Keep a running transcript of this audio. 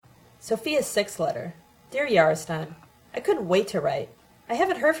Sophia's 6th letter. Dear Yarostan, I couldn't wait to write. I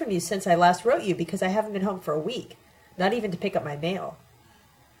haven't heard from you since I last wrote you because I haven't been home for a week, not even to pick up my mail.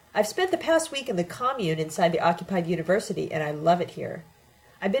 I've spent the past week in the commune inside the occupied university, and I love it here.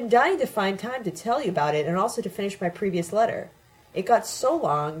 I've been dying to find time to tell you about it and also to finish my previous letter. It got so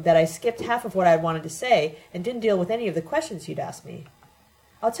long that I skipped half of what I wanted to say and didn't deal with any of the questions you'd asked me.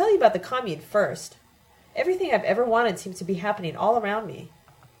 I'll tell you about the commune first. Everything I've ever wanted seems to be happening all around me.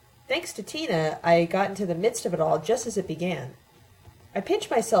 Thanks to Tina, I got into the midst of it all just as it began. I pinch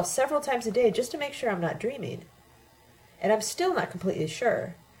myself several times a day just to make sure I'm not dreaming. And I'm still not completely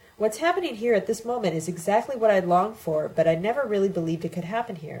sure. What's happening here at this moment is exactly what I'd longed for, but I never really believed it could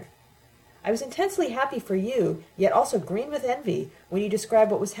happen here. I was intensely happy for you, yet also green with envy when you described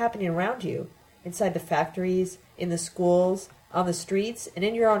what was happening around you, inside the factories, in the schools, on the streets, and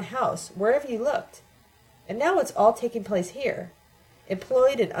in your own house, wherever you looked. And now it's all taking place here.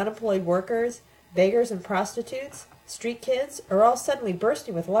 Employed and unemployed workers, beggars and prostitutes, street kids are all suddenly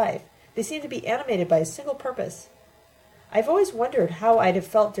bursting with life. They seem to be animated by a single purpose. I've always wondered how I'd have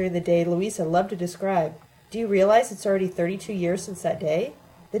felt during the day Louisa loved to describe. Do you realize it's already 32 years since that day?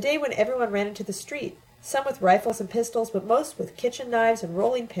 The day when everyone ran into the street, some with rifles and pistols, but most with kitchen knives and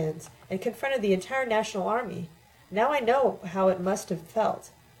rolling pins, and confronted the entire National Army. Now I know how it must have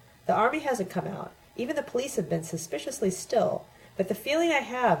felt. The army hasn't come out. Even the police have been suspiciously still. But the feeling I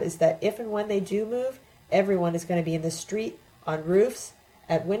have is that if and when they do move, everyone is going to be in the street, on roofs,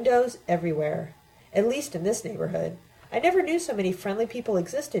 at windows, everywhere. At least in this neighborhood. I never knew so many friendly people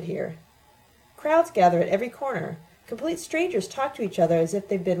existed here. Crowds gather at every corner. Complete strangers talk to each other as if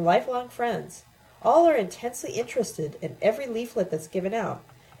they've been lifelong friends. All are intensely interested in every leaflet that's given out.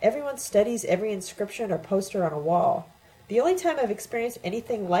 Everyone studies every inscription or poster on a wall. The only time I've experienced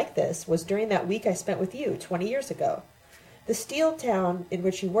anything like this was during that week I spent with you 20 years ago. The steel town in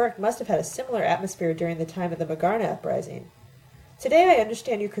which you worked must have had a similar atmosphere during the time of the Magarna uprising. Today I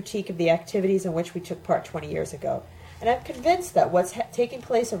understand your critique of the activities in which we took part 20 years ago, and I'm convinced that what's taking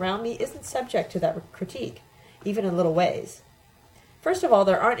place around me isn't subject to that critique, even in little ways. First of all,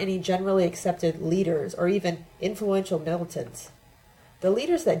 there aren't any generally accepted leaders or even influential militants. The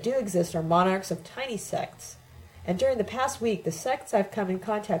leaders that do exist are monarchs of tiny sects, and during the past week, the sects I've come in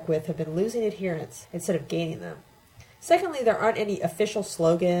contact with have been losing adherents instead of gaining them. Secondly, there aren't any official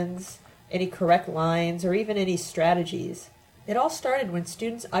slogans, any correct lines, or even any strategies. It all started when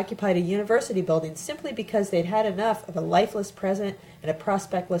students occupied a university building simply because they'd had enough of a lifeless present and a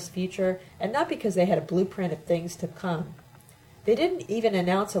prospectless future, and not because they had a blueprint of things to come. They didn't even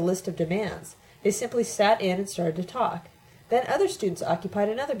announce a list of demands. They simply sat in and started to talk. Then other students occupied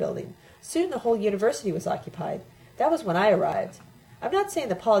another building. Soon the whole university was occupied. That was when I arrived. I'm not saying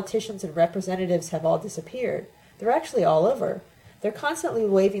the politicians and representatives have all disappeared. They're actually all over. They're constantly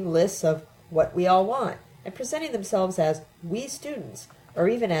waving lists of what we all want and presenting themselves as we students or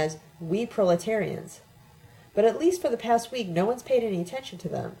even as we proletarians. But at least for the past week, no one's paid any attention to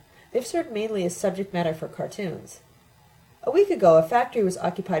them. They've served mainly as subject matter for cartoons. A week ago, a factory was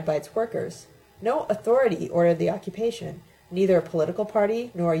occupied by its workers. No authority ordered the occupation, neither a political party,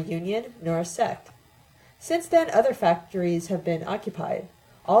 nor a union, nor a sect. Since then, other factories have been occupied.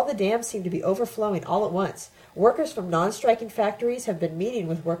 All the dams seem to be overflowing all at once. Workers from non-striking factories have been meeting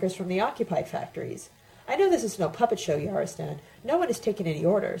with workers from the occupied factories. I know this is no puppet show, Yarostan. No one is taking any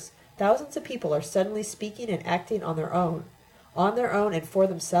orders. Thousands of people are suddenly speaking and acting on their own and for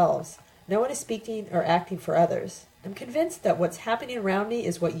themselves. No one is speaking or acting for others. I'm convinced that what's happening around me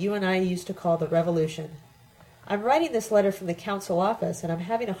is what you and I used to call the revolution. I'm writing this letter from the council office, and I'm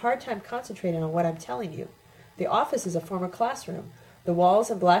having a hard time concentrating on what I'm telling you. The office is a former classroom. The walls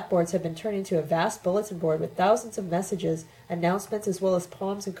and blackboards have been turned into a vast bulletin board with thousands of messages, announcements, as well as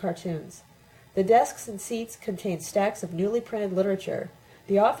poems and cartoons. The desks and seats contain stacks of newly printed literature.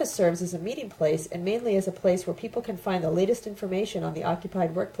 The office serves as a meeting place and mainly as a place where people can find the latest information on the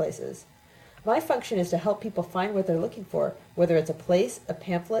occupied workplaces. My function is to help people find what they're looking for, whether it's a place, a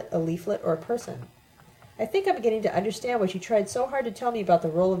pamphlet, a leaflet, or a person. I think I'm beginning to understand what you tried so hard to tell me about the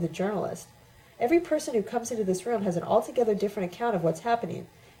role of the journalist. Every person who comes into this room has an altogether different account of what's happening.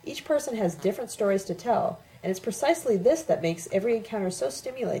 Each person has different stories to tell, and it's precisely this that makes every encounter so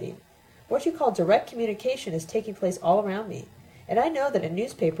stimulating. What you call direct communication is taking place all around me, and I know that a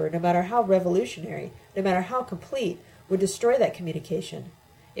newspaper, no matter how revolutionary, no matter how complete, would destroy that communication.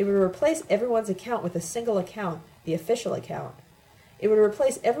 It would replace everyone's account with a single account, the official account. It would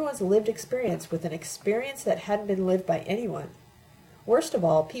replace everyone's lived experience with an experience that hadn't been lived by anyone. Worst of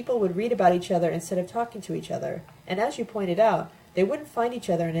all, people would read about each other instead of talking to each other, and as you pointed out, they wouldn't find each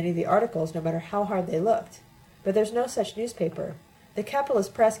other in any of the articles no matter how hard they looked. But there's no such newspaper. The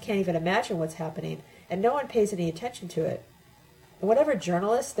capitalist press can't even imagine what's happening, and no one pays any attention to it. And whatever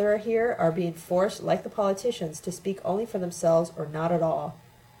journalists there are here are being forced, like the politicians, to speak only for themselves or not at all.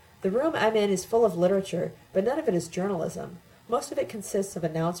 The room I'm in is full of literature, but none of it is journalism. Most of it consists of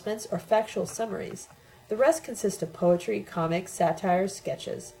announcements or factual summaries. The rest consists of poetry, comics, satires,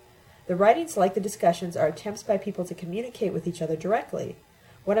 sketches. The writings, like the discussions, are attempts by people to communicate with each other directly.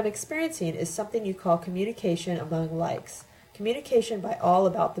 What I'm experiencing is something you call communication among likes. Communication by all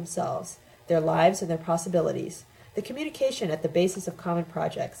about themselves, their lives and their possibilities. The communication at the basis of common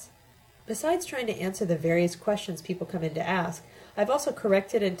projects. Besides trying to answer the various questions people come in to ask, I've also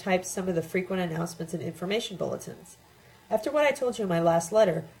corrected and typed some of the frequent announcements and information bulletins. After what I told you in my last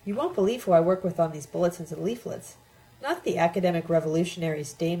letter, you won't believe who I work with on these bulletins and leaflets. Not the academic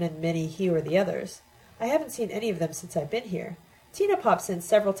revolutionaries Damon, Minnie, Hugh, or the others. I haven't seen any of them since I've been here. Tina pops in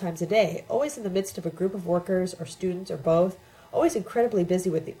several times a day, always in the midst of a group of workers or students or both, always incredibly busy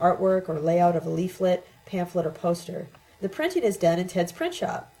with the artwork or layout of a leaflet, pamphlet, or poster. The printing is done in Ted's print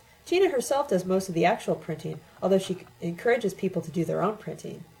shop. Tina herself does most of the actual printing, although she encourages people to do their own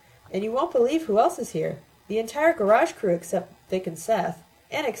printing. And you won't believe who else is here. The entire garage crew except Vic and Seth,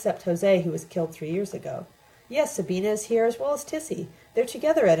 and except Jose, who was killed 3 years ago. Yes, Sabina is here as well as Tissy. They're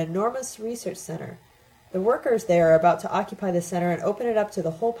together at an enormous research center. The workers there are about to occupy the center and open it up to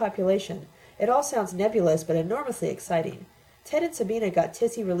the whole population. It all sounds nebulous but enormously exciting. Ted and Sabina got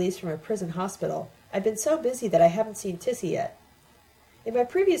Tissy released from a prison hospital. I've been so busy that I haven't seen Tissy yet. In my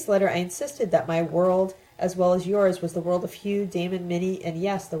previous letter, I insisted that my world, as well as yours, was the world of Hugh, Damon, Minnie, and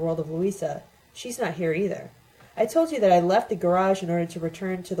yes, the world of Louisa. She's not here either. I told you that I left the garage in order to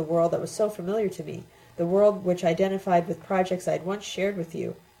return to the world that was so familiar to me, the world which identified with projects I had once shared with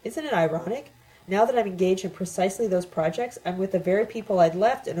you. Isn't it ironic? Now that I'm engaged in precisely those projects, I'm with the very people I'd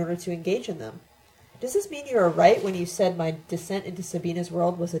left in order to engage in them. Does this mean you were right when you said my descent into Sabina's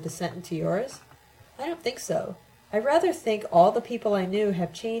world was a descent into yours? I don't think so. I rather think all the people I knew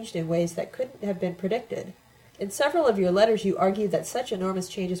have changed in ways that couldn't have been predicted. In several of your letters you argued that such enormous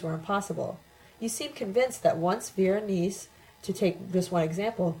changes were impossible. You seem convinced that once Vera Nice, to take just one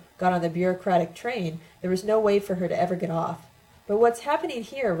example, got on the bureaucratic train, there was no way for her to ever get off. But what's happening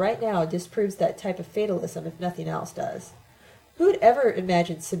here right now disproves that type of fatalism, if nothing else does. Who'd ever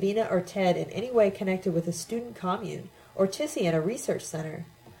imagined Sabina or Ted in any way connected with a student commune, or Tissy in a research center?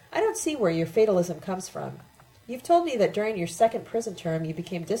 I don't see where your fatalism comes from. You've told me that during your second prison term you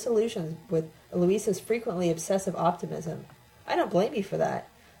became disillusioned with Louisa's frequently obsessive optimism. I don't blame you for that.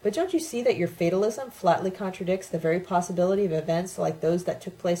 But don't you see that your fatalism flatly contradicts the very possibility of events like those that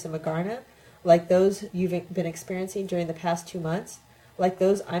took place in Magarna, like those you've been experiencing during the past 2 months, like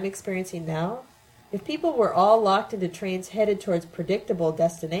those I'm experiencing now? If people were all locked into trains headed towards predictable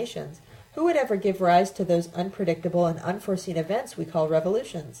destinations, who would ever give rise to those unpredictable and unforeseen events we call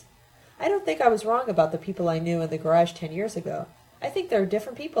revolutions? I don't think I was wrong about the people I knew in the garage 10 years ago. I think they're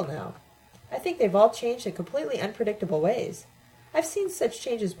different people now. I think they've all changed in completely unpredictable ways. I've seen such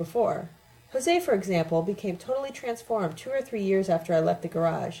changes before. Jose, for example, became totally transformed 2 or 3 years after I left the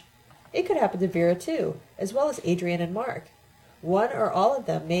garage. It could happen to Vera, too, as well as Adrian and Mark. One or all of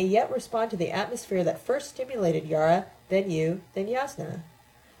them may yet respond to the atmosphere that first stimulated Yara, then you, then Yasna.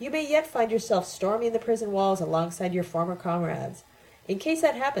 You may yet find yourself storming the prison walls alongside your former comrades. In case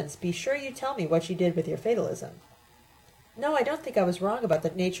that happens, be sure you tell me what you did with your fatalism. No, I don't think I was wrong about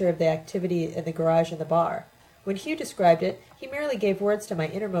the nature of the activity in the garage and the bar. When Hugh described it, he merely gave words to my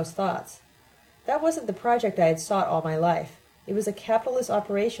innermost thoughts. That wasn't the project I had sought all my life. It was a capitalist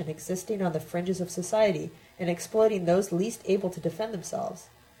operation existing on the fringes of society and exploiting those least able to defend themselves.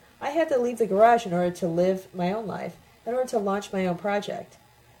 I had to leave the garage in order to live my own life, in order to launch my own project.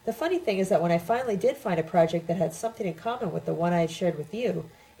 The funny thing is that when I finally did find a project that had something in common with the one I had shared with you,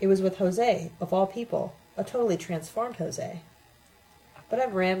 it was with Jose, of all people, a totally transformed Jose. But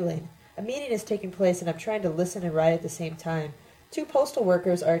I'm rambling. A meeting is taking place and I'm trying to listen and write at the same time. 2 postal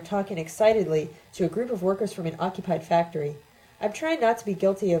workers are talking excitedly to a group of workers from an occupied factory. I'm trying not to be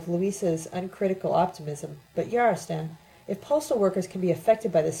guilty of Louisa's uncritical optimism, but Yarostan, if postal workers can be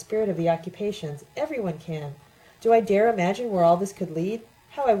affected by the spirit of the occupations, everyone can. Do I dare imagine where all this could lead?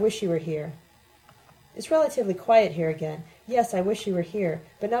 How I wish you were here. It's relatively quiet here again. Yes, I wish you were here,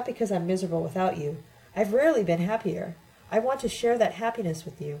 but not because I'm miserable without you. I've rarely been happier. I want to share that happiness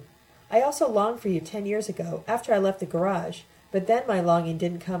with you. I also longed for you 10 years ago, after I left the garage, but then my longing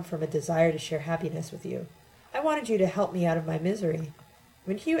didn't come from a desire to share happiness with you. I wanted you to help me out of my misery.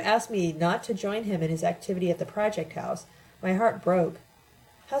 When Hugh asked me not to join him in his activity at the project house, my heart broke.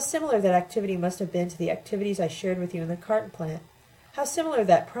 How similar that activity must have been to the activities I shared with you in the carton plant. How similar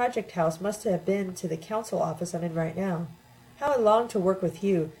that project house must have been to the council office I'm in right now. How I longed to work with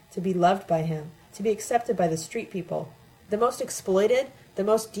Hugh, to be loved by him, to be accepted by the street people. The most exploited, the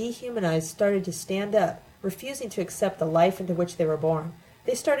most dehumanized started to stand up, refusing to accept the life into which they were born.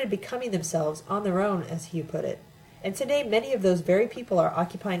 They started becoming themselves on their own, as Hugh put it. And today many of those very people are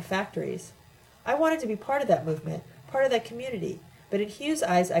occupying factories. I wanted to be part of that movement, part of that community, but in Hugh's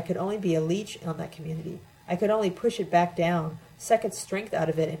eyes I could only be a leech on that community. I could only push it back down, suck its strength out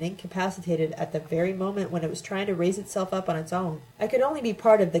of it, and incapacitate it at the very moment when it was trying to raise itself up on its own. I could only be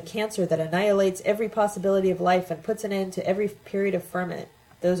part of the cancer that annihilates every possibility of life and puts an end to every period of ferment.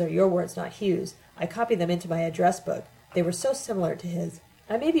 Those are your words, not Hugh's. I copied them into my address book. They were so similar to his.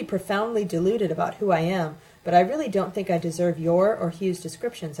 I may be profoundly deluded about who I am, but I really don't think I deserve your or Hugh's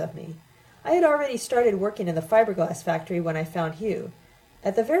descriptions of me. I had already started working in the fiberglass factory when I found Hugh.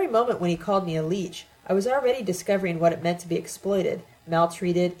 At the very moment when he called me a leech, I was already discovering what it meant to be exploited,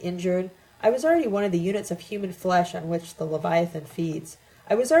 maltreated, injured. I was already one of the units of human flesh on which the Leviathan feeds.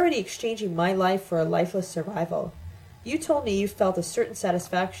 I was already exchanging my life for a lifeless survival. You told me you felt a certain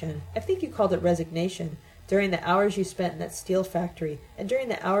satisfaction, I think you called it resignation, during the hours you spent in that steel factory and during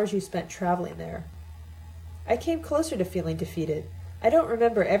the hours you spent traveling there. I came closer to feeling defeated. I don't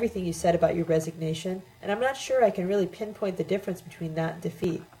remember everything you said about your resignation, and I'm not sure I can really pinpoint the difference between that and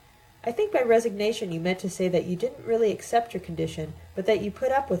defeat. I think by resignation you meant to say that you didn't really accept your condition, but that you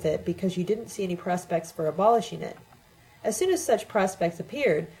put up with it because you didn't see any prospects for abolishing it. As soon as such prospects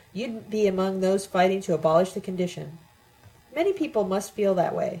appeared, you'd be among those fighting to abolish the condition. Many people must feel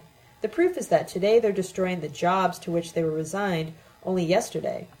that way. The proof is that today they're destroying the jobs to which they were resigned only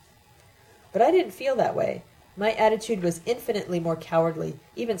yesterday. But I didn't feel that way. My attitude was infinitely more cowardly,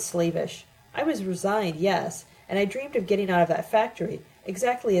 even slavish. I was resigned, yes, and I dreamed of getting out of that factory,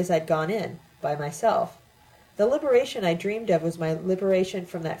 exactly as I'd gone in, by myself. The liberation I dreamed of was my liberation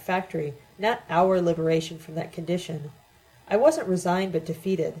from that factory, not our liberation from that condition. I wasn't resigned but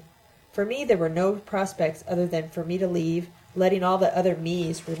defeated. For me there were no prospects other than for me to leave, letting all the other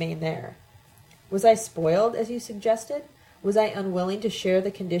me's remain there. Was I spoiled, as you suggested? Was I unwilling to share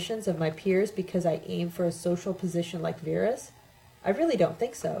the conditions of my peers because I aimed for a social position like Vera's? I really don't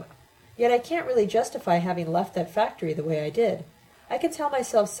think so. Yet I can't really justify having left that factory the way I did. I can tell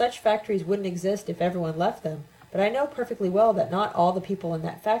myself such factories wouldn't exist if everyone left them, but I know perfectly well that not all the people in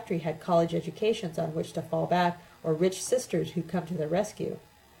that factory had college educations on which to fall back or rich sisters who'd come to their rescue.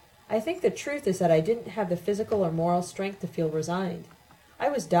 I think the truth is that I didn't have the physical or moral strength to feel resigned. I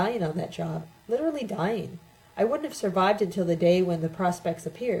was dying on that job, literally dying. I wouldn't have survived until the day when the prospects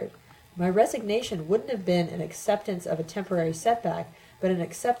appeared. My resignation wouldn't have been an acceptance of a temporary setback, but an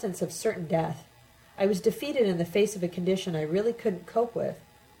acceptance of certain death. I was defeated in the face of a condition I really couldn't cope with.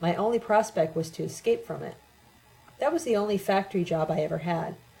 My only prospect was to escape from it. That was the only factory job I ever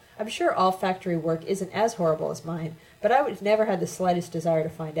had. I'm sure all factory work isn't as horrible as mine, but I would never had the slightest desire to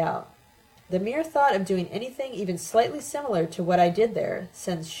find out. The mere thought of doing anything even slightly similar to what I did there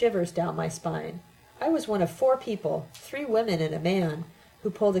sends shivers down my spine. I was one of 4 people, 3 women and a man, who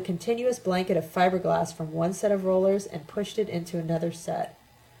pulled a continuous blanket of fiberglass from one set of rollers and pushed it into another set.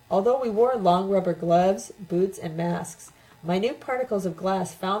 Although we wore long rubber gloves, boots, and masks, minute particles of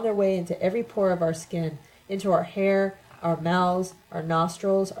glass found their way into every pore of our skin, into our hair, our mouths, our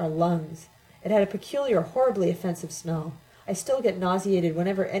nostrils, our lungs. It had a peculiar, horribly offensive smell. I still get nauseated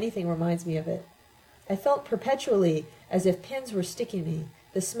whenever anything reminds me of it. I felt perpetually as if pins were sticking me.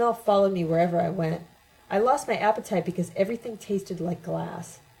 The smell followed me wherever I went. I lost my appetite because everything tasted like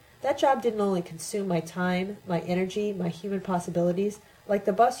glass. That job didn't only consume my time, my energy, my human possibilities, like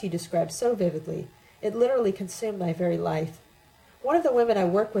the bus you described so vividly. It literally consumed my very life. One of the women I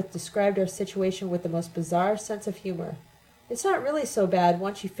work with described our situation with the most bizarre sense of humor. It's not really so bad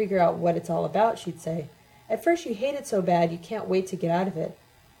once you figure out what it's all about, she'd say. At first you hate it so bad you can't wait to get out of it.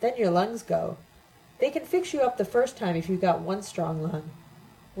 Then your lungs go. They can fix you up the first time if you've got one strong lung.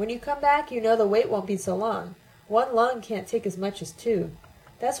 When you come back, you know the wait won't be so long. One lung can't take as much as 2.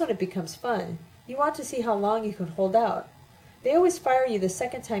 That's when it becomes fun. You want to see how long you can hold out. They always fire you the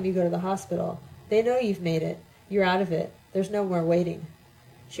second time you go to the hospital. They know you've made it. You're out of it. There's no more waiting.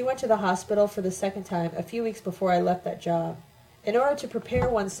 She went to the hospital for the second time a few weeks before I left that job. In order to prepare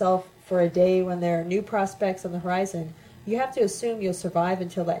oneself for a day when there are new prospects on the horizon, you have to assume you'll survive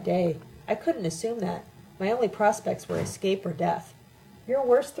until that day. I couldn't assume that. My only prospects were escape or death. Your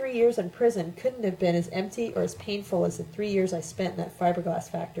worst 3 years in prison couldn't have been as empty or as painful as the 3 years I spent in that fiberglass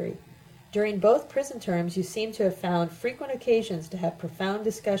factory. During both prison terms, you seem to have found frequent occasions to have profound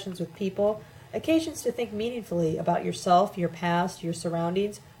discussions with people, occasions to think meaningfully about yourself, your past, your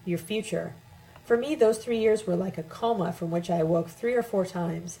surroundings, your future. For me, those 3 years were like a coma from which I awoke 3 or 4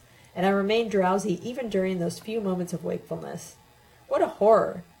 times. and I remained drowsy even during those few moments of wakefulness. What a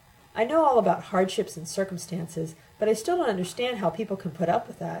horror! I know all about hardships and circumstances, but I still don't understand how people can put up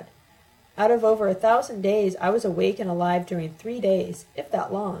with that. Out of over 1,000 days, I was awake and alive during 3 days, if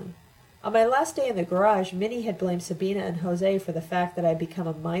that long. On my last day in the garage, Minnie had blamed Sabina and Jose for the fact that I had become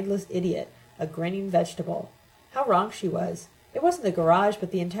a mindless idiot, a grinning vegetable. How wrong she was. It wasn't the garage,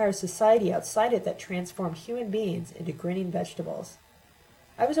 but the entire society outside it that transformed human beings into grinning vegetables.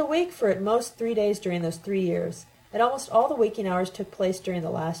 I was awake for at most 3 days during those 3 years, and almost all the waking hours took place during the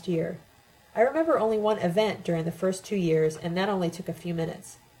last year. I remember only one event during the first 2 years, and that only took a few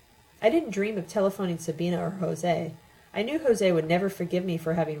minutes. I didn't dream of telephoning Sabina or Jose. I knew Jose would never forgive me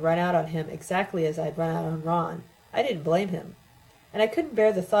for having run out on him exactly as I'd run out on Ron. I didn't blame him. And I couldn't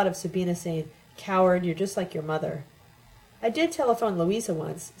bear the thought of Sabina saying, "Coward, you're just like your mother." I did telephone Louisa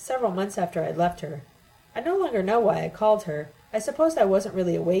once, several months after I'd left her. I no longer know why I called her. I supposed I wasn't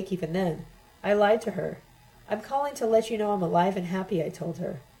really awake even then. I lied to her. "I'm calling to let you know I'm alive and happy," I told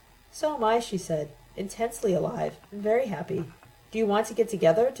her. "So am I," she said, "intensely alive and very happy. Do you want to get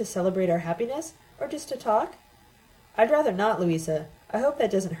together to celebrate our happiness, or just to talk?" "I'd rather not, Louisa. I hope that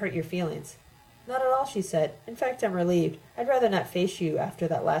doesn't hurt your feelings." "Not at all," she said. "In fact, I'm relieved. I'd rather not face you after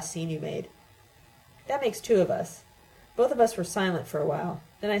that last scene you made." That makes 2 of us. Both of us were silent for a while.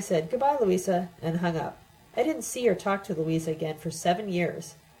 Then I said, "Goodbye, Louisa," and hung up. I didn't see or talk to Louisa again for 7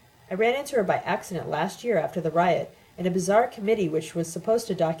 years. I ran into her by accident last year after the riot, in a bizarre committee which was supposed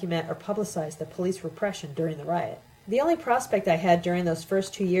to document or publicize the police repression during the riot. The only prospect I had during those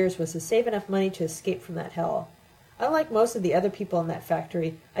first 2 years was to save enough money to escape from that hell. Unlike most of the other people in that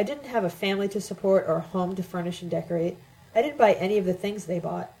factory, I didn't have a family to support or a home to furnish and decorate. I didn't buy any of the things they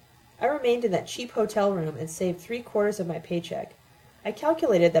bought. I remained in that cheap hotel room and saved 3/4 of my paycheck. I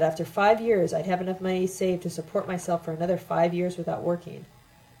calculated that after 5 years I'd have enough money saved to support myself for another 5 years without working.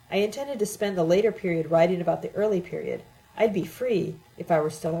 I intended to spend the later period writing about the early period. I'd be free if I were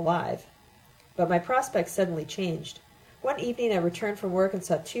still alive. But my prospects suddenly changed. One evening I returned from work and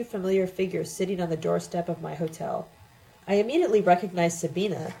saw 2 familiar figures sitting on the doorstep of my hotel. I immediately recognized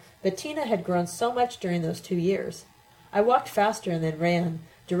Sabina, but Tina had grown so much during those 2 years. I walked faster and then ran,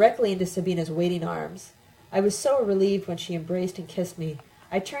 directly into Sabina's waiting arms. I was so relieved when she embraced and kissed me.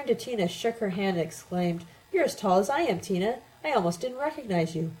 I turned to Tina, shook her hand, and exclaimed, "You're as tall as I am, Tina. I almost didn't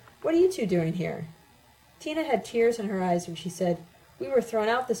recognize you. What are you 2 doing here?" Tina had tears in her eyes when she said, "We were thrown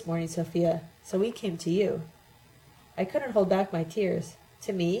out this morning, Sophia, so we came to you." I couldn't hold back my tears.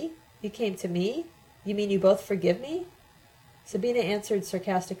 "To me? You came to me? You mean you both forgive me?" Sabina answered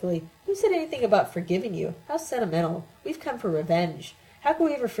sarcastically, "Who said anything about forgiving you? How sentimental. We've come for revenge. How can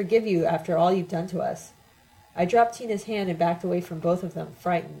we ever forgive you after all you've done to us?" I dropped Tina's hand and backed away from both of them,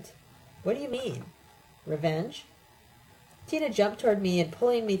 frightened. "What do you mean? Revenge?" Tina jumped toward me and,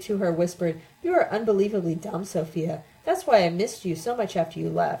 pulling me to her, whispered, "You are unbelievably dumb, Sophia. That's why I missed you so much after you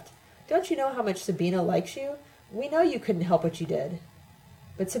left. Don't you know how much Sabina likes you? We know you couldn't help what you did."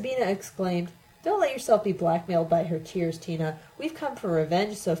 But Sabina exclaimed, "Don't let yourself be blackmailed by her tears, Tina. We've come for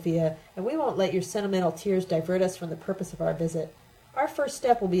revenge, Sophia, and we won't let your sentimental tears divert us from the purpose of our visit. Our first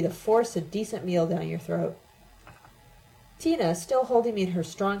step will be to force a decent meal down your throat." Tina, still holding me in her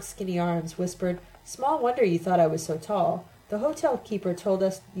strong, skinny arms, whispered, "Small wonder you thought I was so tall. The hotel keeper told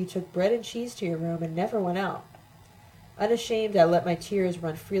us you took bread and cheese to your room and never went out." Unashamed, I let my tears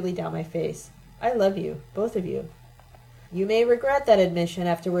run freely down my face. "I love you, both of you." "You may regret that admission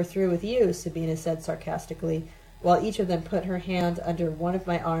after we're through with you," Sabina said sarcastically, while each of them put her hand under one of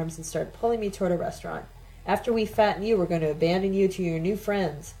my arms and started pulling me toward a restaurant. "After we fatten you, we're going to abandon you to your new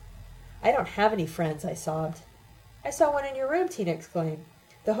friends." "I don't have any friends," I sobbed. "I saw one in your room," Tina exclaimed.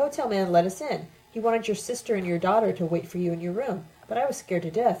 "The hotel man let us in. He wanted your sister and your daughter to wait for you in your room, but I was scared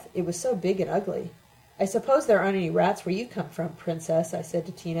to death. It was so big and ugly." "I suppose there aren't any rats where you come from, Princess," I said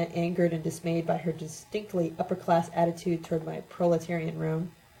to Tina, angered and dismayed by her distinctly upper-class attitude toward my proletarian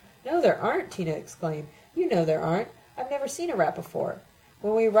room. "No, there aren't," Tina exclaimed. "You know there aren't. I've never seen a rat before.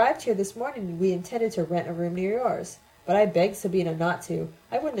 When we arrived here this morning, we intended to rent a room near yours, but I begged Sabina not to.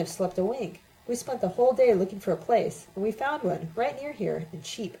 I wouldn't have slept a wink. We spent the whole day looking for a place, and we found one, right near here, and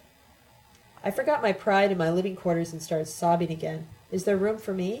cheap." I forgot my pride in my living quarters and started sobbing again. "Is there room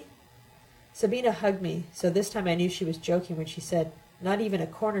for me?" Sabina hugged me, so this time I knew she was joking when she said, "Not even a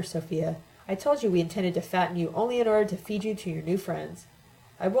corner, Sophia. I told you we intended to fatten you only in order to feed you to your new friends."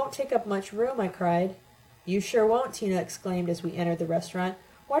 "I won't take up much room," I cried. "You sure won't," Tina exclaimed as we entered the restaurant.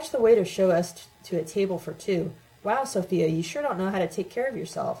 "Watch the waiter show us to a table for 2. Wow, Sophia, you sure don't know how to take care of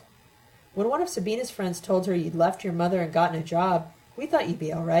yourself. When one of Sabina's friends told her you'd left your mother and gotten a job, we thought you'd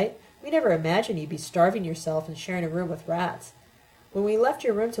be all right. We never imagined you'd be starving yourself and sharing a room with rats. When we left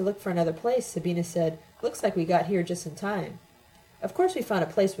your room to look for another place, Sabina said, "Looks like we got here just in time." "Of course we found a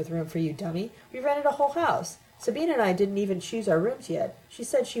place with room for you, dummy. We rented a whole house. Sabina and I didn't even choose our rooms yet. She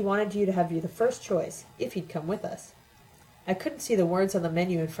said she wanted you to have the first choice, if you'd come with us." I couldn't see the words on the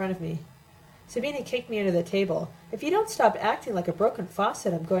menu in front of me. Sabina kicked me under the table. "If you don't stop acting like a broken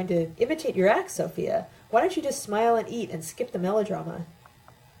faucet, I'm going to imitate your act, Sophia. Why don't you just smile and eat and skip the melodrama?"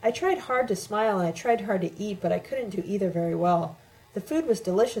 I tried hard to smile and I tried hard to eat, but I couldn't do either very well. The food was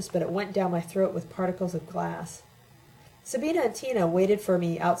delicious, but it went down my throat with particles of glass. Sabina and Tina waited for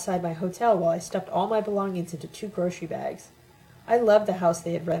me outside my hotel while I stuffed all my belongings into 2 grocery bags. I loved the house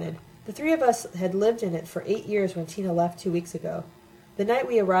they had rented. The 3 of us had lived in it for 8 years when Tina left 2 weeks ago. The night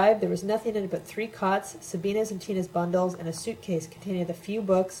we arrived, there was nothing in it but 3 cots, Sabina's and Tina's bundles, and a suitcase containing the few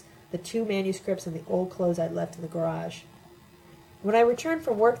books, the 2 manuscripts, and the old clothes I'd left in the garage. When I returned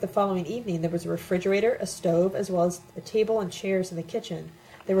from work the following evening, there was a refrigerator, a stove, as well as a table and chairs in the kitchen.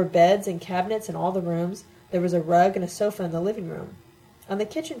 There were beds and cabinets in all the rooms. There was a rug and a sofa in the living room. On the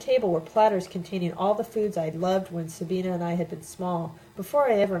kitchen table were platters containing all the foods I had loved when Sabina and I had been small, before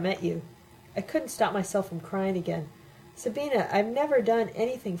I ever met you. I couldn't stop myself from crying again. "Sabina, I've never done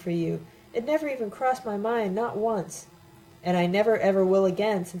anything for you. It never even crossed my mind, not once. And I never ever will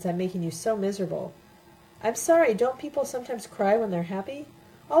again, since I'm making you so miserable. I'm sorry, don't people sometimes cry when they're happy?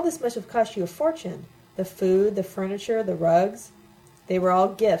 All this must have cost you a fortune. The food, the furniture, the rugs." "They were all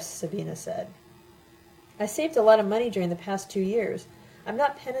gifts," Sabina said. "I saved a lot of money during the past 2 years. I'm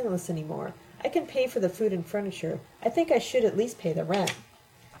not penniless anymore. I can pay for the food and furniture. I think I should at least pay the rent."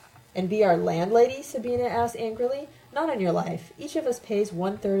 "And be our landlady?" Sabina asked angrily. "Not on your life. Each of us pays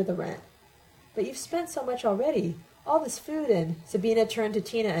 1/3 of the rent." "But you've spent so much already. All this food and—" Sabina turned to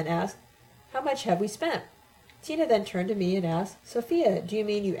Tina and asked, "How much have we spent?" Tina then turned to me and asked, "Sophia, do you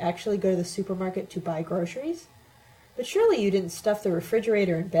mean you actually go to the supermarket to buy groceries?" "But surely you didn't stuff the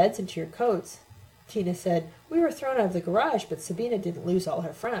refrigerator and beds into your coats." Tina said, "We were thrown out of the garage, but Sabina didn't lose all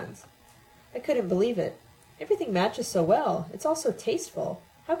her friends." I couldn't believe it. Everything matches so well. It's all so tasteful.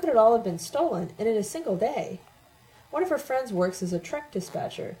 How could it all have been stolen, and in a single day? One of her friends works as a truck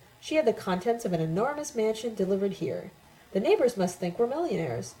dispatcher. She had the contents of an enormous mansion delivered here. The neighbors must think we're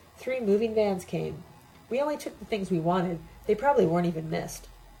millionaires. 3 moving vans came. We only took the things we wanted. They probably weren't even missed.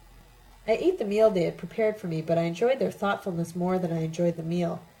 I ate the meal they had prepared for me, but I enjoyed their thoughtfulness more than I enjoyed the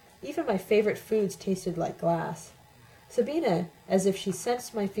meal. Even my favorite foods tasted like glass. Sabina, as if she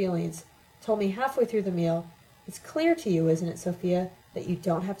sensed my feelings, told me halfway through the meal, "It's clear to you, isn't it, Sophia, that you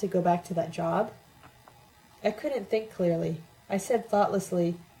don't have to go back to that job?" I couldn't think clearly. I said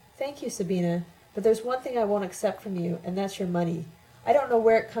thoughtlessly, "Thank you, Sabina, but there's one thing I won't accept from you, and that's your money. I don't know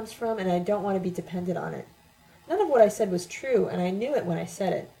where it comes from, and I don't want to be dependent on it." None of what I said was true, and I knew it when I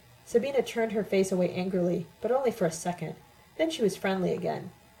said it. Sabina turned her face away angrily, but only for a second. Then she was friendly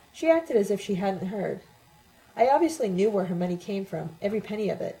again. She acted as if she hadn't heard. I obviously knew where her money came from, every penny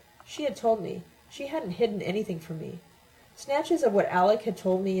of it. She had told me. She hadn't hidden anything from me. Snatches of what Alec had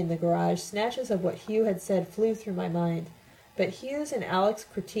told me in the garage, snatches of what Hugh had said flew through my mind. But Hugh's and Alec's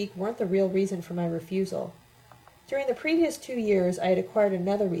critique weren't the real reason for my refusal. During the previous 2 years, I had acquired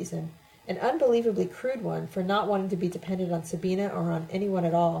another reason, an unbelievably crude one, for not wanting to be dependent on Sabina or on anyone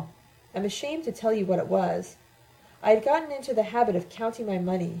at all. I'm ashamed to tell you what it was. I had gotten into the habit of counting my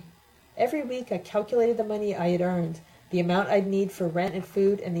money. Every week I calculated the money I had earned, the amount I'd need for rent and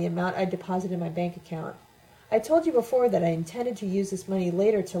food, and the amount I'd deposit in my bank account. I told you before that I intended to use this money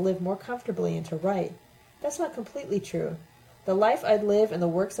later to live more comfortably and to write. That's not completely true. The life I'd live and the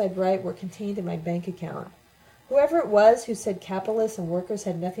works I'd write were contained in my bank account. Whoever it was who said capitalists and workers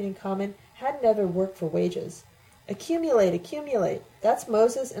had nothing in common hadn't ever worked for wages. Accumulate, accumulate. That's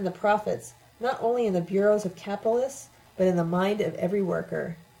Moses and the prophets, not only in the bureaus of capitalists, but in the mind of every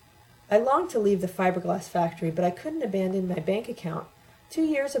worker. I longed to leave the fiberglass factory, but I couldn't abandon my bank account. 2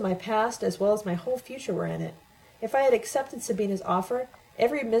 years of my past as well as my whole future were in it. If I had accepted Sabina's offer,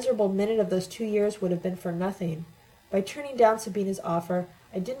 every miserable minute of those 2 years would have been for nothing. By turning down Sabina's offer,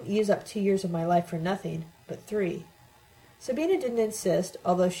 I didn't use up 2 years of my life for nothing, but 3. Sabina didn't insist,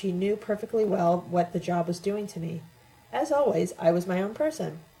 although she knew perfectly well what the job was doing to me. As always, I was my own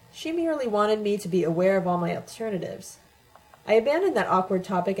person. She merely wanted me to be aware of all my alternatives. I abandoned that awkward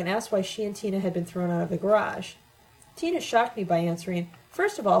topic and asked why she and Tina had been thrown out of the garage. Tina shocked me by answering,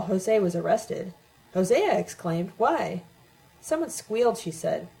 "First of all, Jose was arrested." "Jose!" I exclaimed. "Why?" "Someone squealed," she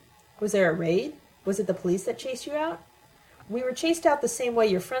said. "Was there a raid? Was it the police that chased you out?" "We were chased out the same way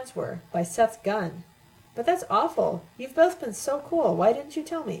your friends were, by Seth's gun." "But that's awful. You've both been so cool. Why didn't you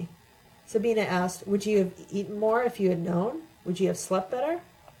tell me?" Sabina asked, "Would you have eaten more if you had known? Would you have slept better?"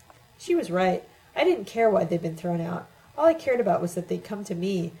 She was right. I didn't care why they'd been thrown out. All I cared about was that they'd come to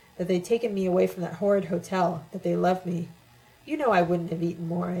me, that they'd taken me away from that horrid hotel, that they loved me. You know I wouldn't have eaten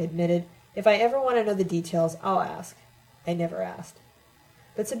more, I admitted. If I ever want to know the details, I'll ask. I never asked.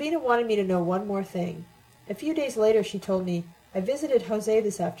 But Sabina wanted me to know one more thing. A few days later she told me, I visited Jose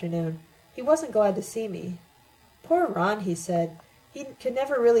this afternoon. He wasn't glad to see me. Poor Ron, he said. He could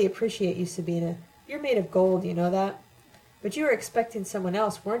never really appreciate you, Sabina. You're made of gold, you know that? But you were expecting someone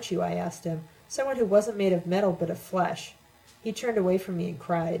else, weren't you? I asked him. Someone who wasn't made of metal but of flesh. He turned away from me and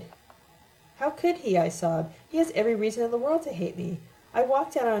cried. How could he? I sobbed. He has every reason in the world to hate me. I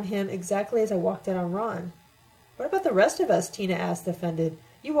walked out on him exactly as I walked out on Ron. What about the rest of us? Tina asked, offended.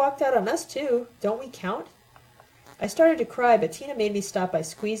 You walked out on us too. Don't we count? I started to cry, but Tina made me stop by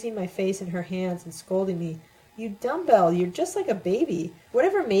squeezing my face in her hands and scolding me. You dumbbell, you're just like a baby.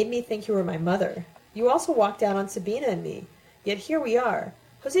 Whatever made me think you were my mother? You also walked out on Sabina and me. Yet here we are.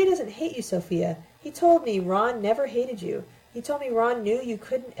 Jose doesn't hate you, Sophia. He told me Ron never hated you. He told me Ron knew you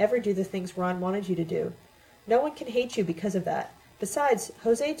couldn't ever do the things Ron wanted you to do. No one can hate you because of that. Besides,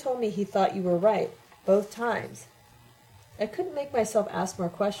 Jose told me he thought you were right, both times. I couldn't make myself ask more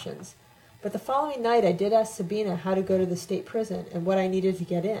questions, but the following night I did ask Sabina how to go to the state prison and what I needed to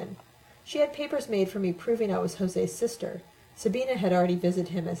get in. She had papers made for me proving I was Jose's sister. Sabina had already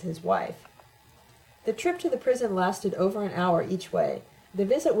visited him as his wife. The trip to the prison lasted over an hour each way. The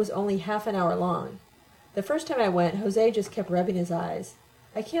visit was only half an hour long. The first time I went, Jose just kept rubbing his eyes.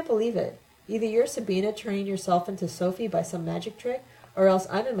 I can't believe it. Either you're Sabina turning yourself into Sophie by some magic trick, or else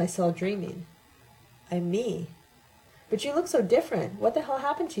I'm in my cell dreaming. I'm me. But you look so different. What the hell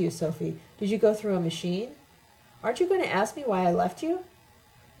happened to you, Sophie? Did you go through a machine? Aren't you going to ask me why I left you?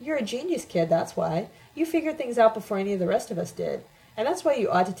 You're a genius, kid, that's why. You figured things out before any of the rest of us did, and that's why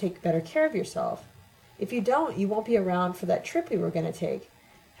you ought to take better care of yourself. If you don't, you won't be around for that trip we were going to take.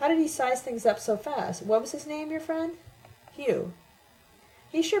 How did he size things up so fast? What was his name, your friend? Hugh.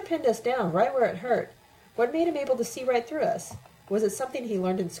 He sure pinned us down, right where it hurt. What made him able to see right through us? Was it something he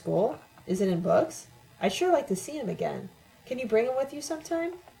learned in school? Is it in books? I'd sure like to see him again. Can you bring him with you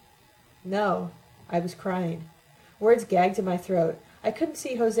sometime? No. I was crying. Words gagged in my throat. I couldn't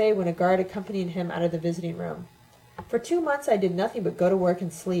see Jose when a guard accompanied him out of the visiting room. For 2 months I did nothing but go to work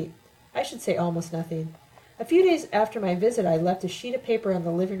and sleep. I should say almost nothing. A few days after my visit I left a sheet of paper on the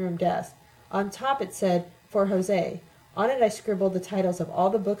living room desk. On top it said, For Jose. On it I scribbled the titles of all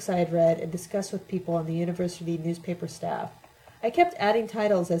the books I had read and discussed with people on the university newspaper staff. I kept adding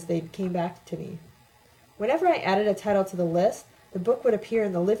titles as they came back to me. Whenever I added a title to the list, the book would appear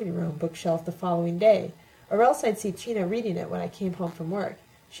in the living room bookshelf the following day, or else I'd see Tina reading it when I came home from work.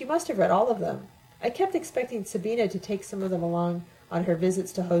 She must have read all of them. I kept expecting Sabina to take some of them along on her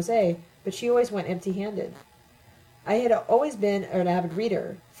visits to Jose, but she always went empty-handed. I had always been an avid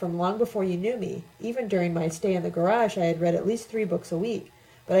reader, from long before you knew me. Even during my stay in the garage I had read at least 3 books a week,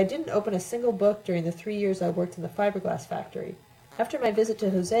 but I didn't open a single book during the 3 years I worked in the fiberglass factory. After my visit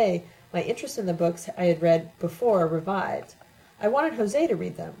to Jose, my interest in the books I had read before revived. I wanted Jose to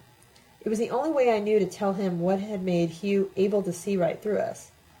read them. It was the only way I knew to tell him what had made Hugh able to see right through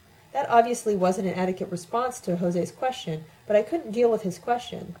us. That obviously wasn't an adequate response to Jose's question, but I couldn't deal with his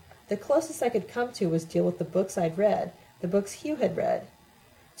question. The closest I could come to was deal with the books I'd read, the books Hugh had read.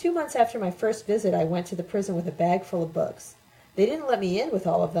 2 months after my first visit, I went to the prison with a bag full of books. They didn't let me in with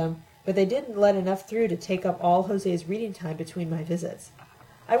all of them, but they didn't let enough through to take up all Jose's reading time between my visits.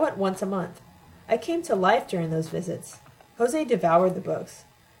 I went once a month. I came to life during those visits. Jose devoured the books.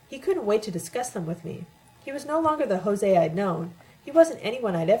 He couldn't wait to discuss them with me. He was no longer the Jose I'd known. He wasn't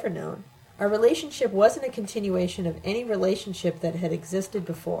anyone I'd ever known. Our relationship wasn't a continuation of any relationship that had existed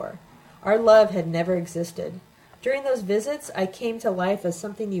before. Our love had never existed. During those visits, I came to life as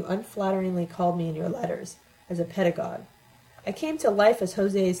something you unflatteringly called me in your letters, as a pedagogue. I came to life as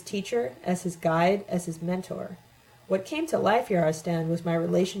Jose's teacher, as his guide, as his mentor. What came to life, Yarostan, was my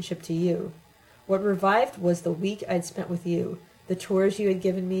relationship to you. What revived was the week I'd spent with you, the tours you had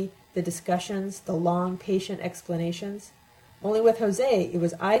given me, the discussions, the long, patient explanations. Only with Jose, it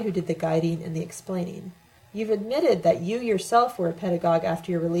was I who did the guiding and the explaining. You've admitted that you yourself were a pedagogue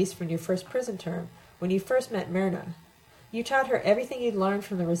after your release from your first prison term, when you first met Myrna. You taught her everything you'd learned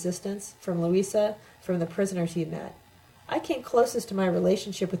from the resistance, from Luisa, from the prisoners you'd met. I came closest to my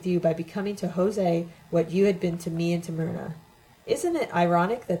relationship with you by becoming to Jose what you had been to me and to Myrna. Isn't it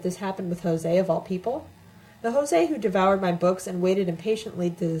ironic that this happened with Jose of all people? The Jose who devoured my books and waited impatiently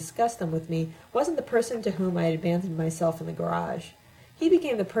to discuss them with me wasn't the person to whom I had abandoned myself in the garage. He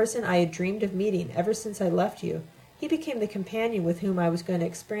became the person I had dreamed of meeting ever since I left you. He became the companion with whom I was going to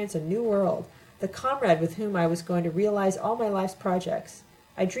experience a new world, the comrade with whom I was going to realize all my life's projects.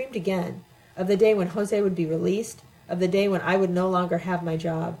 I dreamed again, of the day when Jose would be released, of the day when I would no longer have my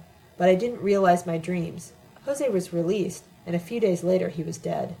job, but I didn't realize my dreams. Jose was released, and a few days later he was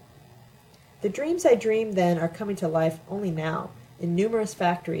dead. The dreams I dreamed then are coming to life only now, in numerous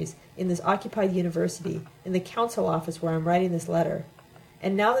factories, in this occupied university, in the council office where I'm writing this letter.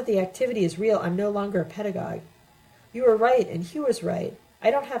 And now that the activity is real, I'm no longer a pedagogue. You were right, and Hugh was right. I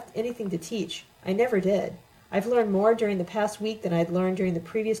don't have anything to teach. I never did. I've learned more during the past week than I'd learned during the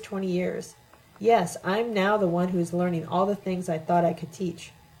previous 20 years. Yes, I'm now the one who is learning all the things I thought I could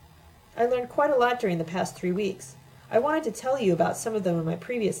teach. I learned quite a lot during the past 3 weeks. I wanted to tell you about some of them in my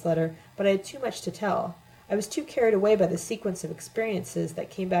previous letter, but I had too much to tell. I was too carried away by the sequence of experiences that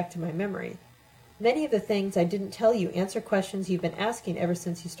came back to my memory. Many of the things I didn't tell you answer questions you've been asking ever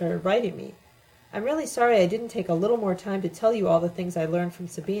since you started writing me. I'm really sorry I didn't take a little more time to tell you all the things I learned from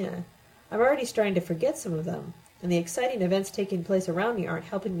Sabina. I'm already starting to forget some of them, and the exciting events taking place around me aren't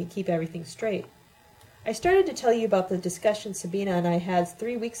helping me keep everything straight. I started to tell you about the discussion Sabina and I had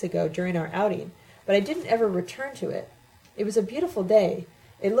 3 weeks ago during our outing, but I didn't ever return to it. It was a beautiful day.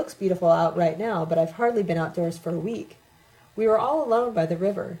 It looks beautiful out right now, but I've hardly been outdoors for a week. We were all alone by the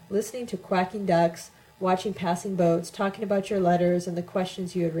river, listening to quacking ducks, watching passing boats, talking about your letters and the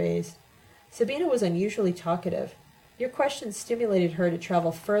questions you had raised. Sabina was unusually talkative. Your questions stimulated her to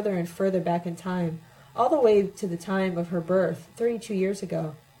travel further and further back in time, all the way to the time of her birth, 32 years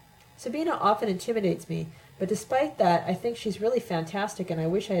ago. Sabina often intimidates me, but despite that, I think she's really fantastic and I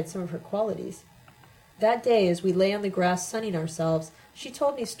wish I had some of her qualities. That day, as we lay on the grass sunning ourselves, she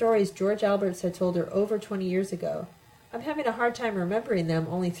told me stories George Alberts had told her over 20 years ago. I'm having a hard time remembering them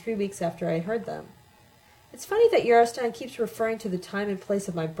only 3 weeks after I heard them. It's funny that Yarostan keeps referring to the time and place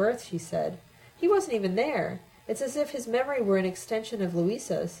of my birth, she said. He wasn't even there. It's as if his memory were an extension of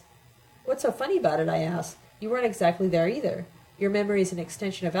Louisa's. What's so funny about it, I asked. You weren't exactly there either. Your memory is an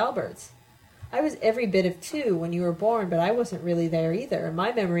extension of Albert's. I was every bit of 2 when you were born, but I wasn't really there either, and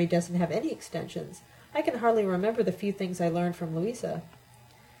my memory doesn't have any extensions. I can hardly remember the few things I learned from Louisa.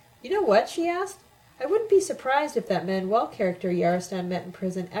 You know what? She asked. I wouldn't be surprised if that Manuel character Yarostan met in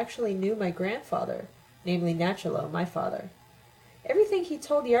prison actually knew my grandfather, namely Nachalo, my father. Everything he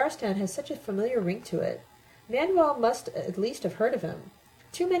told Yarostan has such a familiar ring to it. Manuel must at least have heard of him.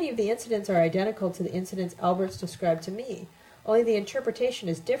 Too many of the incidents are identical to the incidents Alberts described to me, only the interpretation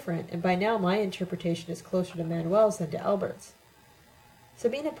is different, and by now my interpretation is closer to Manuel's than to Albert's.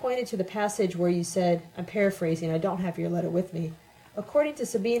 Sabina pointed to the passage where you said, I'm paraphrasing, I don't have your letter with me. According to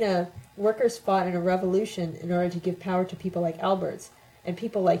Sabina, workers fought in a revolution in order to give power to people like Alberts, and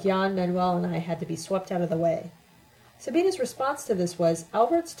people like Jan, Manuel, and I had to be swept out of the way. Sabina's response to this was,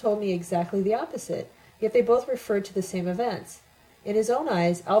 Alberts told me exactly the opposite, yet they both referred to the same events. In his own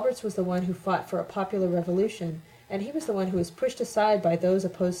eyes, Alberts was the one who fought for a popular revolution, and he was the one who was pushed aside by those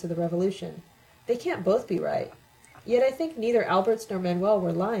opposed to the revolution. They can't both be right. Yet I think neither Alberts nor Manuel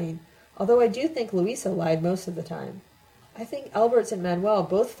were lying, although I do think Louisa lied most of the time. I think Alberts and Manuel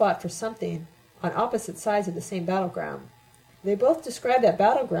both fought for something, on opposite sides of the same battleground. They both described that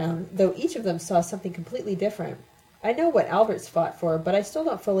battleground, though each of them saw something completely different. I know what Alberts fought for, but I still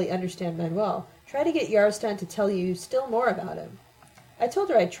don't fully understand Manuel. Try to get Yarostan to tell you still more about him. I told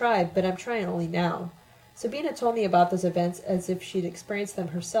her I'd tried, but I'm trying only now. Sabina told me about those events as if she'd experienced them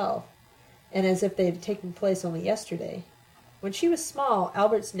herself, and as if they had taken place only yesterday. When she was small,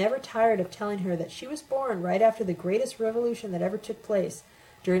 Alberts never tired of telling her that she was born right after the greatest revolution that ever took place,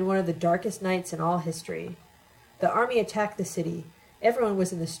 during one of the darkest nights in all history. The army attacked the city. Everyone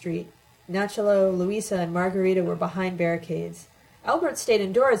was in the street. Nachalo, Louisa, and Margarita were behind barricades. Albert stayed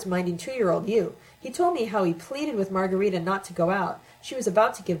indoors minding 2-year-old you. He told me how he pleaded with Margarita not to go out. She was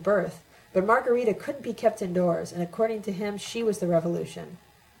about to give birth, but Margarita couldn't be kept indoors, and according to him, she was the revolution.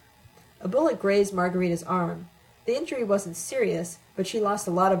 A bullet grazed Margarita's arm. The injury wasn't serious, but she lost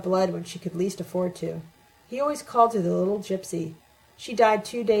a lot of blood when she could least afford to. He always called her the little gypsy. She died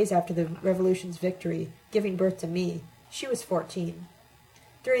 2 days after the revolution's victory, giving birth to me. She was 14.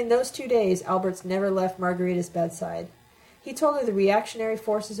 During those 2 days, Alberts never left Margarita's bedside. He told her the reactionary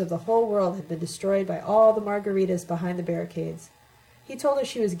forces of the whole world had been destroyed by all the Margaritas behind the barricades. He told her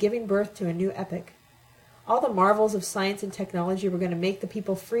she was giving birth to a new epoch. All the marvels of science and technology were going to make the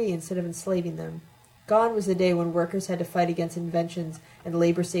people free instead of enslaving them. Gone was the day when workers had to fight against inventions and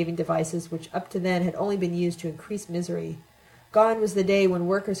labor-saving devices which up to then had only been used to increase misery. Gone was the day when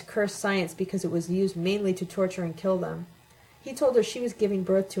workers cursed science because it was used mainly to torture and kill them. He told her she was giving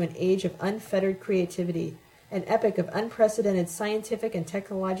birth to an age of unfettered creativity, an epoch of unprecedented scientific and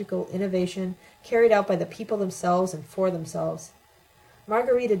technological innovation carried out by the people themselves and for themselves.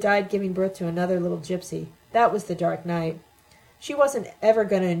 Margarita died giving birth to another little gypsy. That was the dark night. She wasn't ever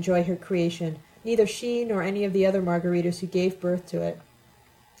going to enjoy her creation, neither she nor any of the other Margaritas who gave birth to it.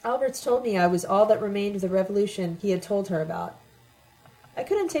 Alberts told me I was all that remained of the revolution he had told her about. I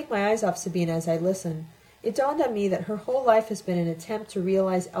couldn't take my eyes off Sabina as I listened. It dawned on me that her whole life has been an attempt to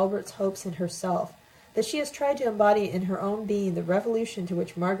realize Albert's hopes in herself, that she has tried to embody in her own being the revolution to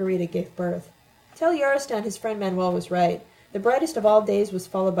which Margarita gave birth. Tell Yarostan his friend Manuel was right. The brightest of all days was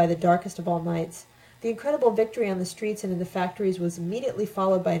followed by the darkest of all nights. The incredible victory on the streets and in the factories was immediately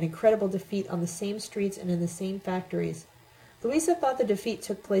followed by an incredible defeat on the same streets and in the same factories. Luisa thought the defeat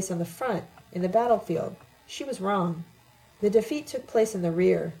took place on the front, in the battlefield. She was wrong. The defeat took place in the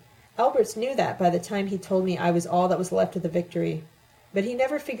rear. Alberts knew that by the time he told me I was all that was left of the victory, but he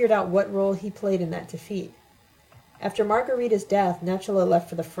never figured out what role he played in that defeat. After Margarita's death, Nachala left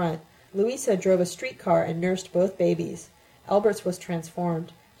for the front. Luisa drove a streetcar and nursed both babies. Alberts was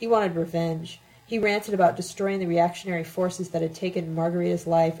transformed. He wanted revenge. He ranted about destroying the reactionary forces that had taken Margarita's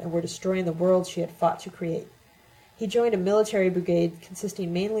life and were destroying the world she had fought to create. He joined a military brigade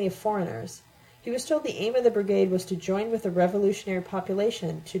consisting mainly of foreigners. He was told the aim of the brigade was to join with the revolutionary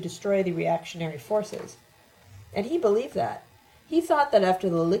population to destroy the reactionary forces. And he believed that. He thought that after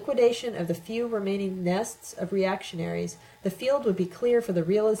the liquidation of the few remaining nests of reactionaries, the field would be clear for the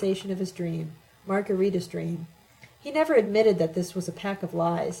realization of his dream, Margarita's dream. He never admitted that this was a pack of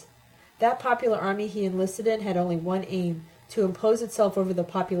lies. That popular army he enlisted in had only one aim, to impose itself over the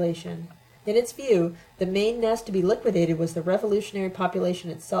population. In its view, the main nest to be liquidated was the revolutionary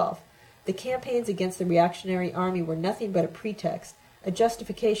population itself. The campaigns against the reactionary army were nothing but a pretext, a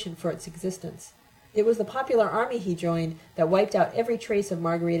justification for its existence. It was the popular army he joined that wiped out every trace of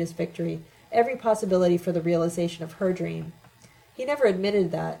Margarita's victory, every possibility for the realization of her dream. He never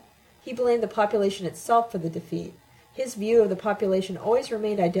admitted that. He blamed the population itself for the defeat. His view of the population always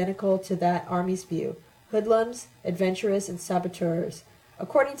remained identical to that army's view: hoodlums, adventurers, and saboteurs.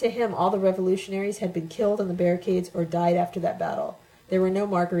 According to him, all the revolutionaries had been killed on the barricades or died after that battle. There were no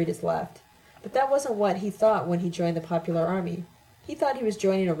Margaritas left. But that wasn't what he thought when he joined the popular army. He thought he was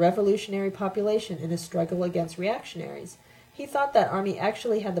joining a revolutionary population in a struggle against reactionaries. He thought that army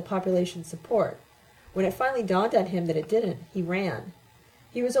actually had the population's support. When it finally dawned on him that it didn't, he ran.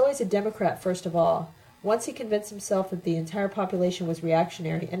 He was always a Democrat first of all. Once he convinced himself that the entire population was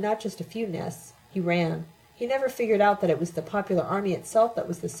reactionary and not just a few nests, he ran. He never figured out that it was the popular army itself that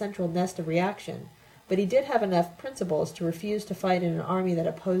was the central nest of reaction, but he did have enough principles to refuse to fight in an army that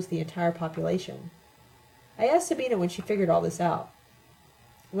opposed the entire population. I asked Sabina when she figured all this out.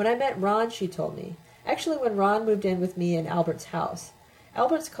 When I met Ron, she told me. Actually, when Ron moved in with me in Albert's house.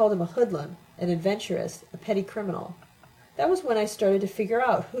 Alberts called him a hoodlum, an adventurous, a petty criminal. That was when I started to figure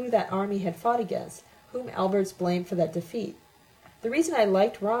out who that army had fought against, whom Alberts blamed for that defeat. The reason I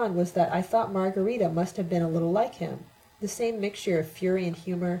liked Ron was that I thought Margarita must have been a little like him. The same mixture of fury and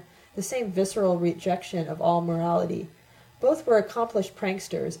humor, the same visceral rejection of all morality. Both were accomplished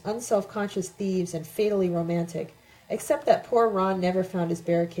pranksters, unself-conscious thieves, and fatally romantic, except that poor Ron never found his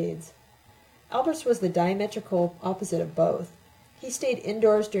barricades. Alberts was the diametrical opposite of both. He stayed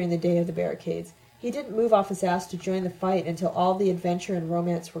indoors during the day of the barricades. He didn't move off his ass to join the fight until all the adventure and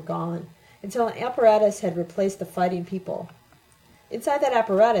romance were gone, until an apparatus had replaced the fighting people. Inside that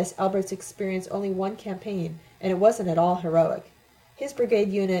apparatus, Alberts experienced only one campaign, and it wasn't at all heroic. His brigade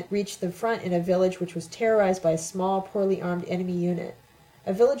unit reached the front in a village which was terrorized by a small, poorly armed enemy unit.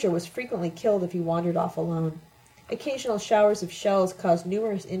 A villager was frequently killed if he wandered off alone. Occasional showers of shells caused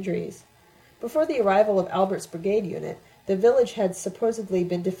numerous injuries. Before the arrival of Albert's brigade unit, the village had supposedly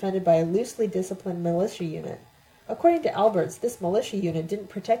been defended by a loosely disciplined militia unit. According to Alberts, this militia unit didn't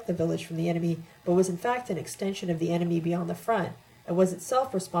protect the village from the enemy, but was in fact an extension of the enemy beyond the front, and was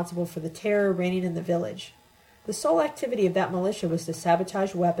itself responsible for the terror reigning in the village. The sole activity of that militia was to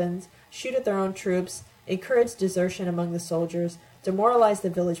sabotage weapons, shoot at their own troops, encourage desertion among the soldiers, demoralize the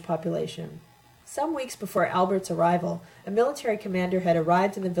village population. Some weeks before Albert's arrival, a military commander had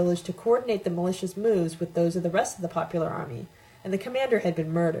arrived in the village to coordinate the militia's moves with those of the rest of the popular army, and the commander had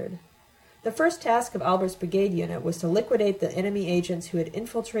been murdered. The first task of Albert's brigade unit was to liquidate the enemy agents who had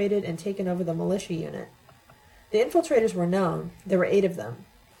infiltrated and taken over the militia unit. The infiltrators were known. There were 8 of them.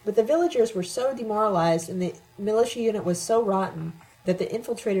 But the villagers were so demoralized and the militia unit was so rotten that the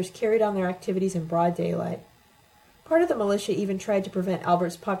infiltrators carried on their activities in broad daylight. Part of the militia even tried to prevent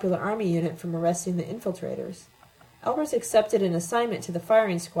Albert's popular army unit from arresting the infiltrators. Alberts accepted an assignment to the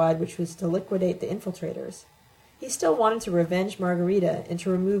firing squad, which was to liquidate the infiltrators. He still wanted to revenge Margarita and to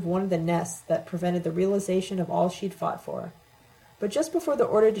remove one of the nests that prevented the realization of all she'd fought for. But just before the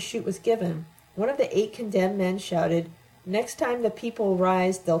order to shoot was given, one of the 8 condemned men shouted, "Next time the people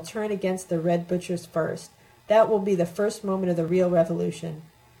rise, they'll turn against the red butchers first. That will be the first moment of the real revolution."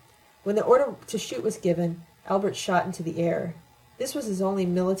 When the order to shoot was given, Albert shot into the air. This was his only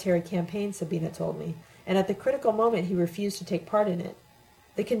military campaign, Sabina told me, and at the critical moment he refused to take part in it.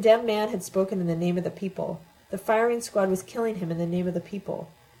 The condemned man had spoken in the name of the people. The firing squad was killing him in the name of the people.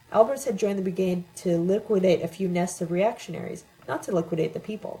 Alberts had joined the brigade to liquidate a few nests of reactionaries, not to liquidate the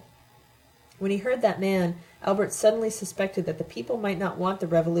people. When he heard that man, Albert suddenly suspected that the people might not want the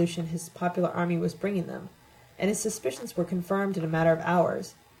revolution his popular army was bringing them, and his suspicions were confirmed in a matter of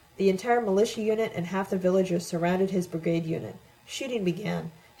hours. The entire militia unit and half the villagers surrounded his brigade unit. Shooting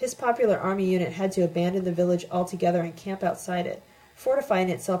began. His popular army unit had to abandon the village altogether and camp outside it, fortifying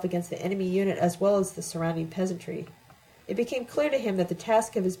itself against the enemy unit as well as the surrounding peasantry. It became clear to him that the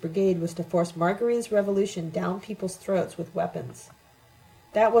task of his brigade was to force Margarita's revolution down people's throats with weapons.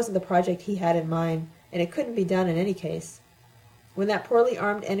 That wasn't the project he had in mind, and it couldn't be done in any case. When that poorly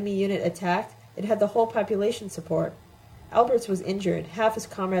armed enemy unit attacked, it had the whole population support. Alberts was injured, half his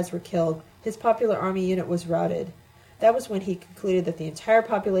comrades were killed, his popular army unit was routed. That was when he concluded that the entire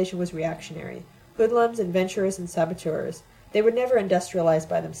population was reactionary, hoodlums, adventurers, and saboteurs. They were never industrialized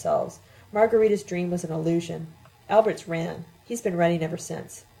by themselves. Margarita's dream was an illusion. Alberts ran. He's been running ever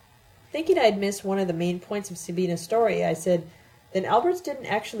since. Thinking I had missed one of the main points of Sabina's story, I said, "Then Alberts didn't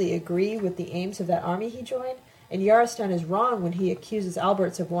actually agree with the aims of that army he joined, and Yarostan is wrong when he accuses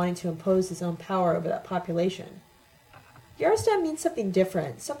Alberts of wanting to impose his own power over that population." "Yarostan means something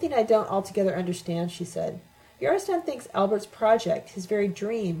different, something I don't altogether understand," she said. "Yarostan thinks Albert's project, his very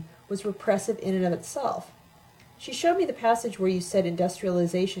dream, was repressive in and of itself. She showed me the passage where you said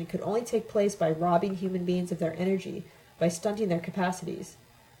industrialization could only take place by robbing human beings of their energy, by stunting their capacities.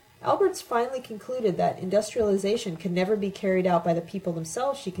 Alberts finally concluded that industrialization could never be carried out by the people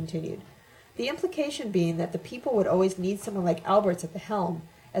themselves," she continued, "the implication being that the people would always need someone like Alberts at the helm,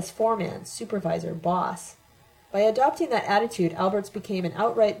 as foreman, supervisor, boss. By adopting that attitude, Alberts became an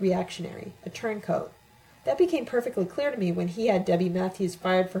outright reactionary, a turncoat. That became perfectly clear to me when he had Debbie Matthews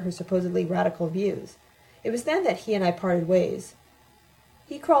fired for her supposedly radical views. It was then that he and I parted ways.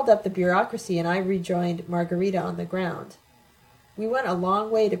 He crawled up the bureaucracy and I rejoined Margarita on the ground. We went a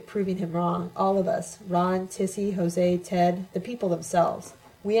long way to proving him wrong, all of us, Ron, Tissy, Jose, Ted, the people themselves.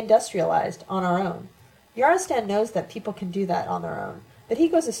 We industrialized on our own. Yarostan knows that people can do that on their own, but he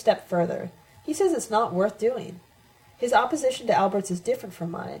goes a step further. He says it's not worth doing. His opposition to Alberts is different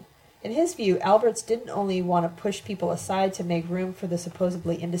from mine. In his view, Alberts didn't only want to push people aside to make room for the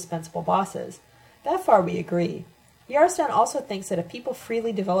supposedly indispensable bosses. That far we agree. Yarostan also thinks that if people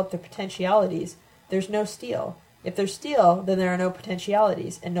freely develop their potentialities, there's no steel. If there's steel, then there are no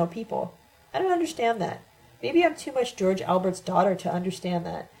potentialities and no people. I don't understand that. Maybe I'm too much George Albert's daughter to understand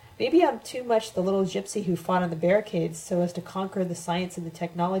that. Maybe I'm too much the little gypsy who fought on the barricades so as to conquer the science and the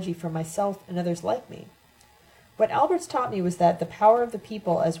technology for myself and others like me. What Alberts taught me was that the power of the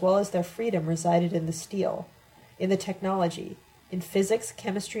people as well as their freedom resided in the steel, in the technology, in physics,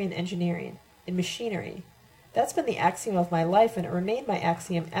 chemistry, and engineering, in machinery. That's been the axiom of my life, and it remained my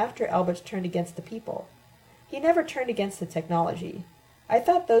axiom after Alberts turned against the people. He never turned against the technology. I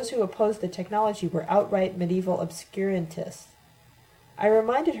thought those who opposed the technology were outright medieval obscurantists. I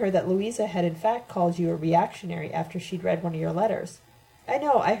reminded her that Louisa had in fact called you a reactionary after she'd read one of your letters. I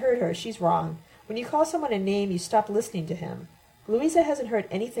know, I heard her. She's wrong. When you call someone a name, you stop listening to him. Louisa hasn't heard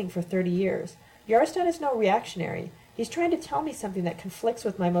anything for 30 years. Yarostan is no reactionary. He's trying to tell me something that conflicts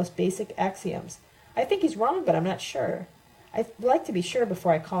with my most basic axioms. I think he's wrong, but I'm not sure. I'd like to be sure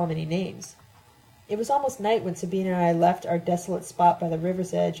before I call him any names. It was almost night when Sabina and I left our desolate spot by the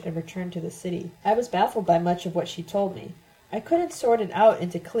river's edge and returned to the city. I was baffled by much of what she told me. I couldn't sort it out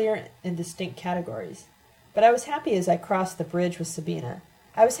into clear and distinct categories. But I was happy as I crossed the bridge with Sabina.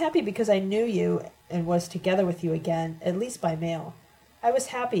 I was happy because I knew you and was together with you again, at least by mail. I was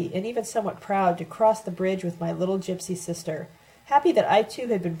happy, and even somewhat proud, to cross the bridge with my little gypsy sister, happy that I too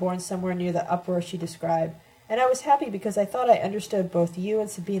had been born somewhere near the uproar she described, and I was happy because I thought I understood both you and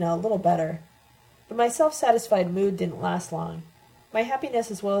Sabina a little better. But my self-satisfied mood didn't last long. My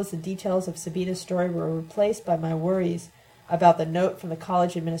happiness as well as the details of Sabina's story were replaced by my worries about the note from the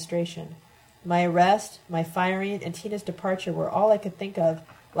college administration. My arrest, my firing, and Tina's departure were all I could think of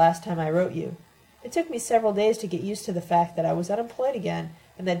last time I wrote you. It took me several days to get used to the fact that I was unemployed again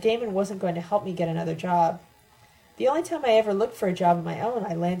and that Damon wasn't going to help me get another job. The only time I ever looked for a job of my own,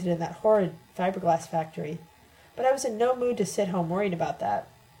 I landed in that horrid fiberglass factory. But I was in no mood to sit home worried about that.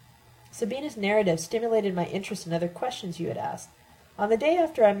 Sabina's narrative stimulated my interest in other questions you had asked. On the day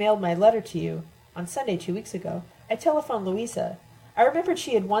after I mailed my letter to you, on Sunday 2 weeks ago, I telephoned Louisa. I remembered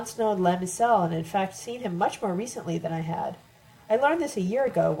she had once known La Micelle and in fact seen him much more recently than I had. I learned this a year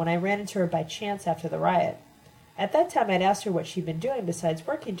ago when I ran into her by chance after the riot. At that time I'd asked her what she'd been doing besides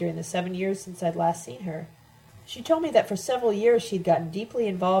working during the 7 years since I'd last seen her. She told me that for several years she'd gotten deeply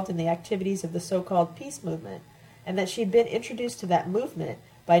involved in the activities of the so-called peace movement, and that she'd been introduced to that movement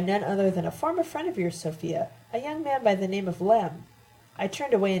by none other than a former friend of yours, Sophia, a young man by the name of Lem. I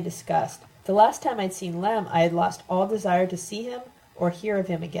turned away in disgust. The last time I'd seen Lem, I had lost all desire to see him or hear of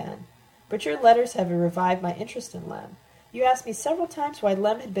him again. But your letters have revived my interest in Lem. You asked me several times why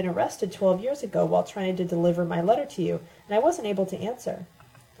Lem had been arrested 12 years ago while trying to deliver my letter to you, and I wasn't able to answer.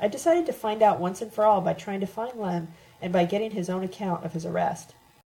 I decided to find out once and for all by trying to find Lem and by getting his own account of his arrest.